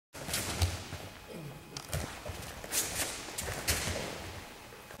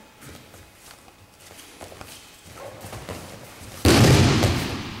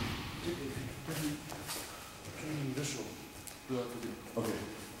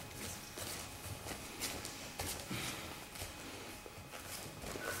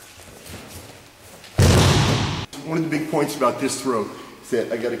one of the big points about this throw is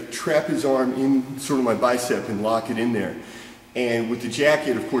that I got to trap his arm in sort of my bicep and lock it in there. And with the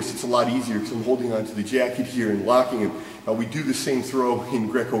jacket, of course, it's a lot easier because I'm holding onto the jacket here and locking him. We do the same throw in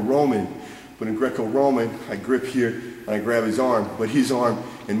Greco-Roman, but in Greco-Roman, I grip here and I grab his arm, but his arm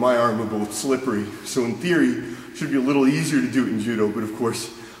and my arm are both slippery. So in theory, it should be a little easier to do it in Judo, but of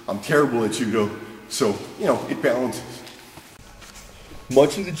course, I'm terrible at Judo, so, you know, it balances.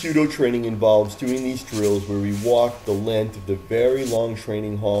 Much of the Judo training involves doing these drills where we walk the length of the very long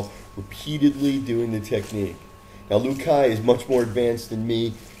training hall, repeatedly doing the technique. Now, Lukai is much more advanced than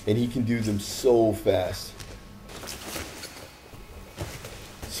me, and he can do them so fast.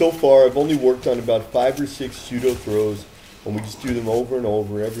 So far, I've only worked on about 5 or 6 Judo throws, and we just do them over and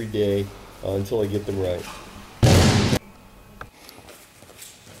over every day until I get them right.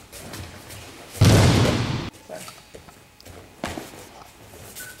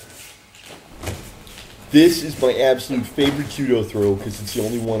 This is my absolute favorite Judo throw because it's the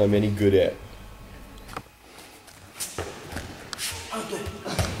only one I'm any good at.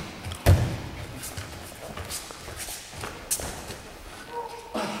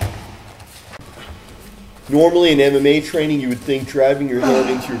 Normally in MMA training, you would think driving your hand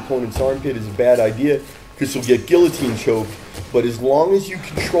into your opponent's armpit is a bad idea because he'll get guillotine choked. But as long as you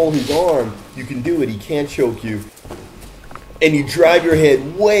control his arm, you can do it. He can't choke you. And you drive your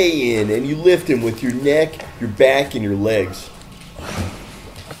head way in and you lift him with your neck, your back, and your legs.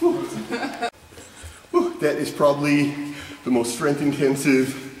 That is probably the most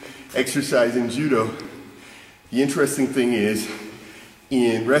strength-intensive exercise in Judo. The interesting thing is,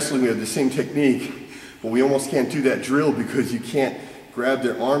 in wrestling we have the same technique, but we almost can't do that drill because you can't grab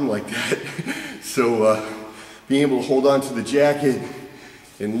their arm like that. So being able to hold on to the jacket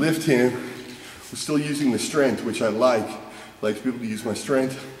and lift him, we're still using the strength, which I like. I like to be able to use my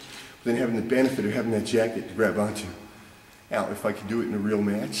strength, but then having the benefit of having that jacket to grab onto. Now, if I could do it in a real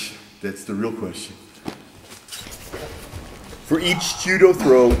match, that's the real question. For each Judo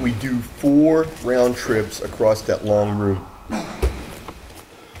throw, we do 4 round trips across that long room.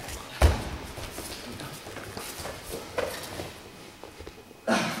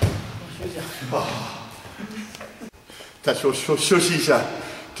 他说休息一下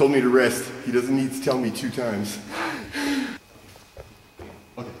told me to rest. He doesn't need to tell me 2 times.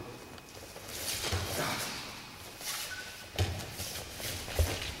 Okay.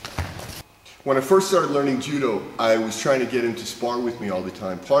 When I first started learning Judo, I was trying to get him to spar with me all the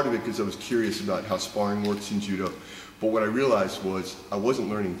time. Part of it because I was curious about how sparring works in Judo. But what I realized was I wasn't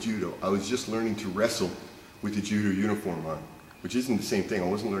learning Judo. I was just learning to wrestle with the Judo uniform on, which isn't the same thing. I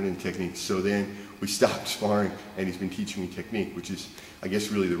wasn't learning the technique. So then we stopped sparring, and he's been teaching me technique, which is, I guess,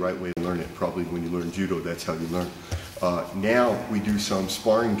 really the right way to learn it. Probably when you learn Judo, that's how you learn. Now we do some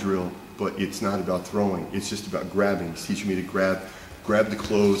sparring drill, but it's not about throwing. It's just about grabbing. He's teaching me to grab the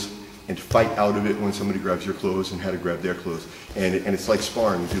clothes and fight out of it when somebody grabs your clothes and how to grab their clothes. And it's like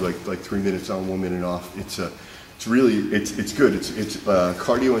sparring. We do like 3 minutes on, 1 minute off. It's good. It's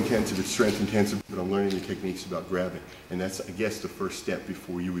cardio intensive, it's strength intensive, but I'm learning the techniques about grabbing. And that's, I guess, the first step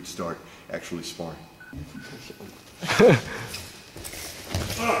before you would start actually sparring.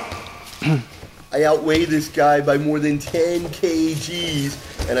 I outweigh this guy by more than 10 kgs,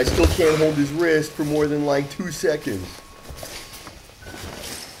 and I still can't hold his wrist for more than like 2 seconds.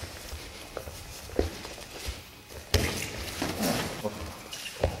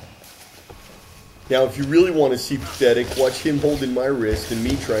 Now, if you really want to see pathetic, watch him holding my wrist and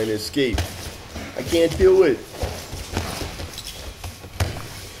me trying to escape. I can't do it.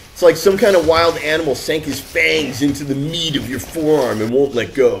 It's like some kind of wild animal sank his fangs into the meat of your forearm and won't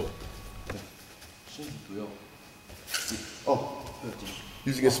let go. Oh.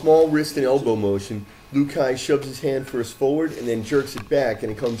 Using a small wrist and elbow motion, Lukai shoves his hand first forward and then jerks it back,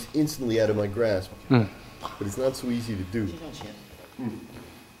 and it comes instantly out of my grasp. But it's not so easy to do.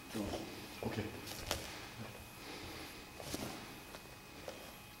 Okay.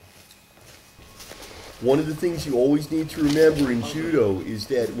 One of the things you always need to remember in Judo is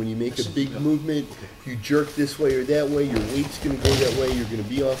that when you make a big movement, if you jerk this way or that way, your weight's going to go that way, you're going to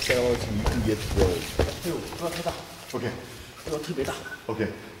be off balance, and you can get thrown. Okay. Okay.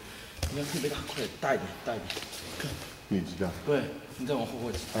 你要特别大，快点，大一点，大一点。你知道？对，你再往后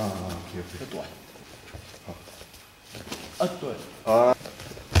位置。OK， 再短。好。对。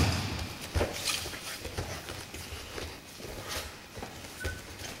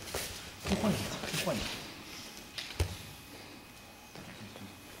再换一点，再换一点。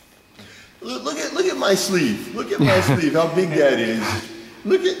Look at my sleeve. Look at my sleeve. How big that is.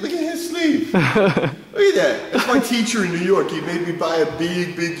 Look at his sleeve. Look at that. That's my teacher in New York. He made me buy a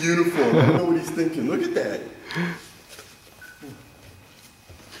big uniform. I don't know what he's thinking. Look at that.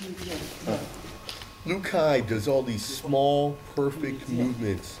 Liu Kai does all these small, perfect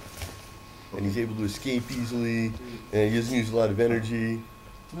movements, and he's able to escape easily, and he doesn't use a lot of energy.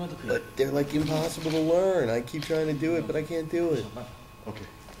 But they're like impossible to learn. I keep trying to do it, but I can't do it. Okay.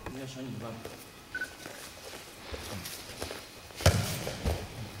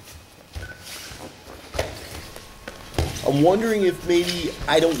 I'm wondering if maybe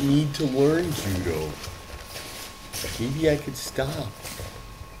I don't need to learn Judo. Maybe I could stop.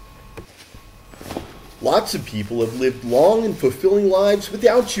 Lots of people have lived long and fulfilling lives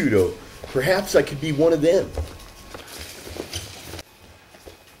without Judo. Perhaps I could be one of them.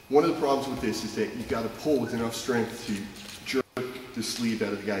 One of the problems with this is that you've got to pull with enough strength to jerk the sleeve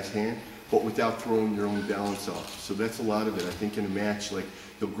out of the guy's hand, but without throwing your own balance off. So that's a lot of it. I think in a match, like,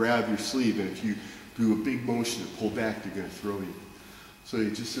 they'll grab your sleeve, and if you do a big motion to pull back, they're going to throw you. 所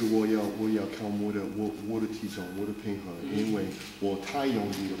以就是我要靠我的体重，我的平衡，因为我太用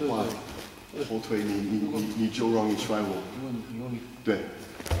力的话，后腿你就容易摔我。对，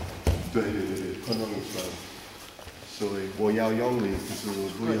很容易摔我。所以我要用力，就是我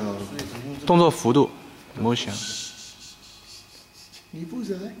不要。动作幅度，motion。你不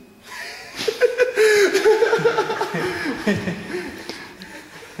在。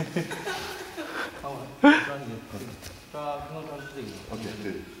OK，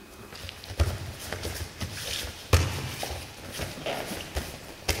 对。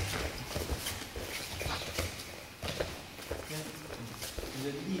你的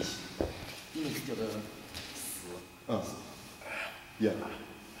力气，因为比较的死。Yeah。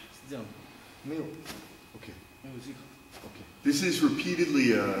是这样，没有。OK。没有这个。Okay. This is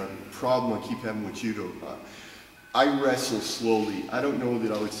repeatedly a problem I keep having with Judo. I wrestle slowly. I don't know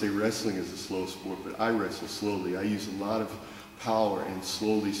that I would say wrestling is a slow sport, but I wrestle slowly. I use a lot of power and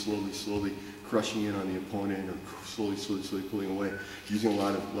slowly crushing in on the opponent, or slowly pulling away, using a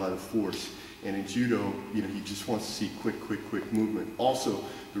lot of force. And in Judo, you know, he just wants to see quick movement. Also,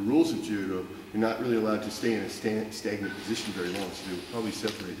 the rules of Judo, you're not really allowed to stay in a stagnant position very long, so they'll probably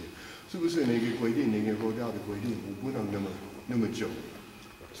separate you. 是不是那个规定，那个国家的规定，我不能那么久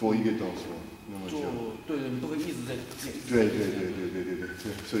做一个动作那么久。对，你不会一直在。对，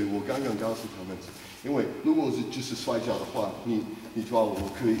所以我刚刚告诉他们，因为如果是就是摔跤的话，你抓我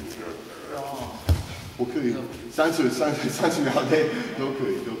可以，我可以30秒内都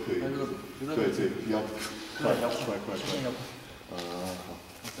可以。对，不要快。好。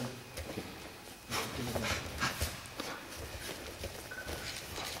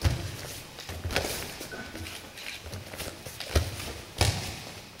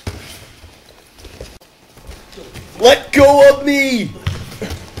Let go of me!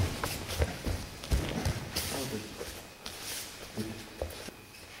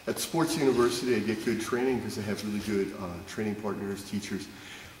 At Sports University, I get good training because I have really good training partners, teachers.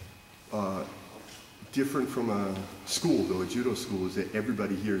 Different from a school, though, a judo school, is that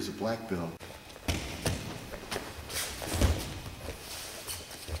everybody here is a black belt.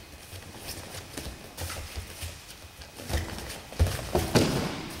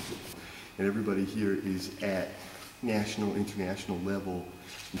 And everybody here is at national, international level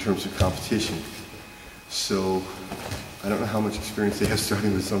in terms of competition. So I don't know how much experience they have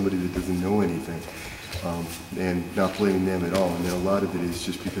starting with somebody that doesn't know anything, and not blaming them at all. And then a lot of it is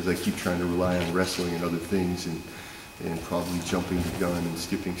just because I keep trying to rely on wrestling and other things, and probably jumping the gun and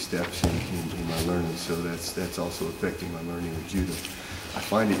skipping steps in my learning. So that's also affecting my learning of Judo. I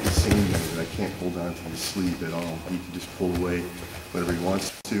find it insane that I can't hold on to his sleeve at all. He can just pull away whenever he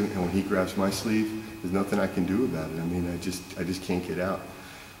wants to, and when he grabs my sleeve, there's nothing I can do about it. I mean, I just can't get out.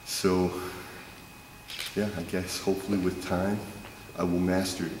 So, yeah, I guess hopefully with time, I will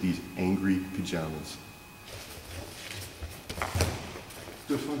master these angry pajamas.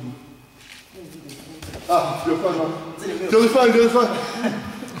 Do it fun. Do it fun. Do it fun.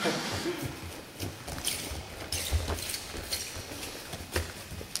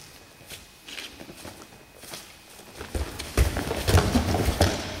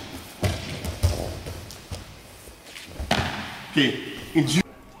 Okay, in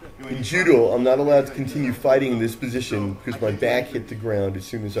Judo, I'm not allowed to continue fighting in this position because my back hit the ground as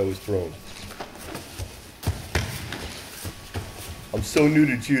soon as I was thrown. I'm so new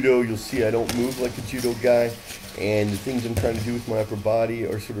to Judo, you'll see I don't move like a Judo guy, and the things I'm trying to do with my upper body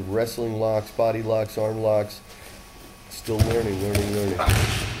are sort of wrestling locks, body locks, arm locks. Still learning.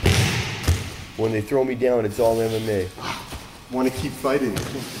 When they throw me down, it's all MMA. Want to keep fighting.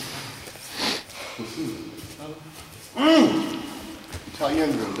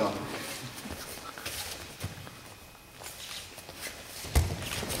 Italian girl, dog.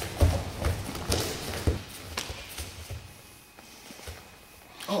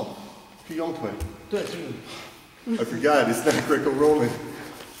 don't play. 对，这个 I forgot, it's not Greco-Roman.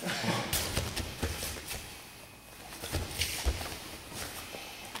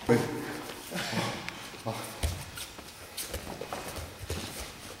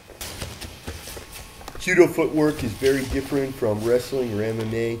 Judo footwork is very different from wrestling or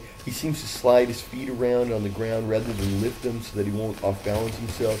MMA. He seems to slide his feet around on the ground rather than lift them so that he won't off-balance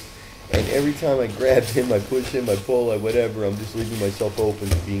himself. And every time I grab him, I push him, I pull, I whatever, I'm just leaving myself open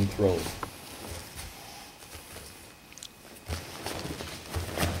to being thrown.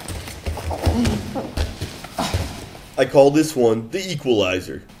 I call this one the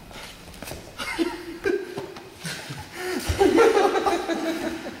equalizer.